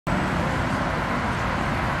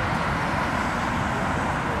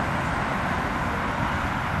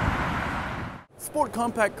Sport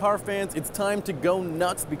compact car fans, it's time to go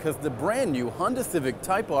nuts because the brand new Honda Civic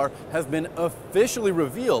Type R has been officially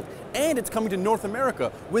revealed, and it's coming to North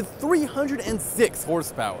America with 306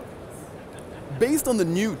 horsepower. Based on the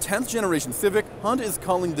new 10th generation Civic, Honda is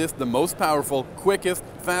calling this the most powerful, quickest,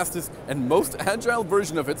 fastest, and most agile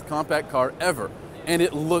version of its compact car ever, and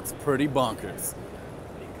it looks pretty bonkers.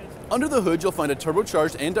 Under the hood, you'll find a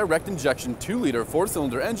turbocharged and direct injection 2-liter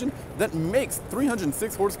 4-cylinder engine that makes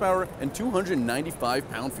 306 horsepower and 295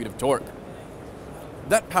 pound-feet of torque.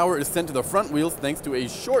 That power is sent to the front wheels thanks to a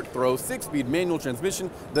short-throw 6-speed manual transmission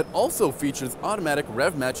that also features automatic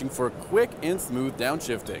rev matching for quick and smooth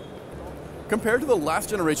downshifting. Compared to the last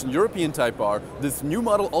generation European Type R, this new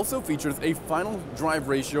model also features a final drive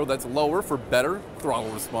ratio that's lower for better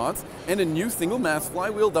throttle response and a new single-mass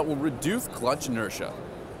flywheel that will reduce clutch inertia.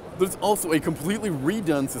 There's also a completely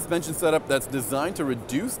redone suspension setup that's designed to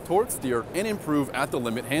reduce torque steer and improve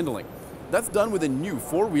at-the-limit handling. That's done with a new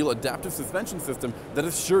 4-wheel adaptive suspension system that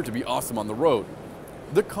is sure to be awesome on the road.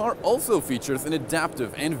 The car also features an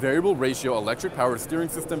adaptive and variable ratio electric powered steering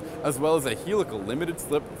system as well as a helical limited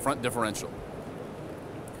slip front differential.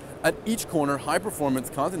 At each corner,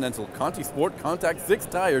 high-performance Continental Conti Sport Contact 6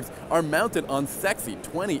 tires are mounted on sexy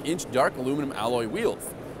 20-inch dark aluminum alloy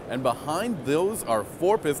wheels. And behind those are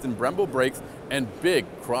 4-piston Brembo brakes and big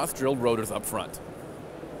cross-drilled rotors up front.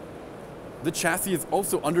 The chassis has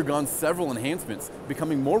also undergone several enhancements,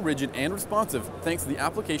 becoming more rigid and responsive thanks to the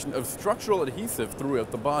application of structural adhesive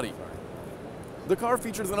throughout the body. The car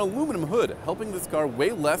features an aluminum hood, helping this car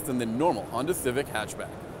weigh less than the normal Honda Civic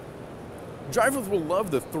hatchback. Drivers will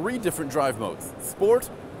love the 3 different drive modes: Sport,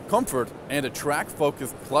 Comfort, and a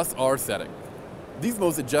Track-Focused Plus R setting. These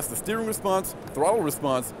modes adjust the steering response, throttle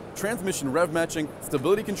response, transmission rev matching,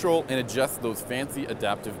 stability control, and adjust those fancy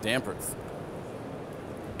adaptive dampers.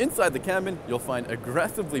 Inside the cabin, you'll find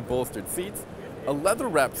aggressively bolstered seats, a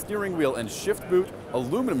leather-wrapped steering wheel and shift boot,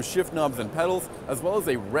 aluminum shift knobs and pedals, as well as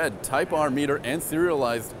a red Type R meter and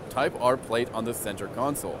serialized Type R plate on the center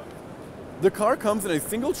console. The car comes in a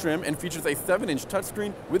single trim and features a 7-inch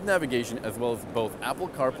touchscreen with navigation as well as both Apple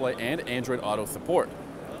CarPlay and Android Auto support.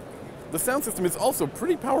 The sound system is also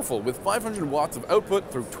pretty powerful with 500 watts of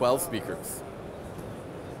output through 12 speakers.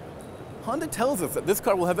 Honda tells us that this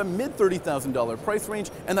car will have a mid-$30,000 price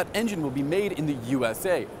range and that engine will be made in the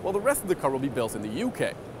USA, while the rest of the car will be built in the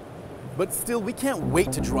UK. But still, we can't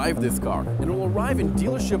wait to drive this car, and it will arrive in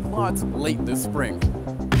dealership lots late this spring.